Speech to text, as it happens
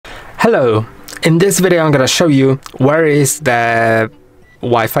Hello, in this video I'm gonna show you where is the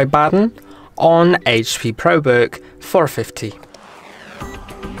Wi-Fi button on HP ProBook 450.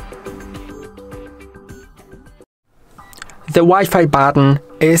 The Wi-Fi button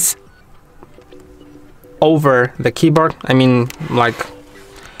is over the keyboard. Here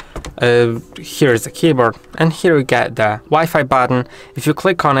is the keyboard, and here we get the Wi-Fi button. If you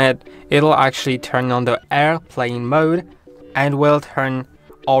click on it, it'll actually turn on the airplane mode and will turn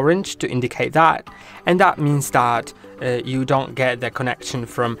orange to indicate that, and that means that you don't get the connection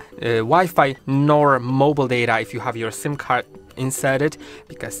from Wi-Fi nor mobile data if you have your SIM card inserted,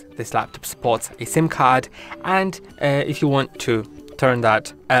 because this laptop supports a SIM card. And if you want to turn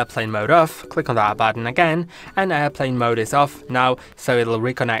that airplane mode off, click on that button again, and airplane mode is off now, so it'll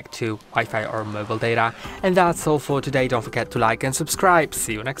reconnect to Wi-Fi or mobile data. And that's all for today. Don't forget to like and subscribe.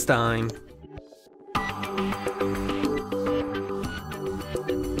 See you next time.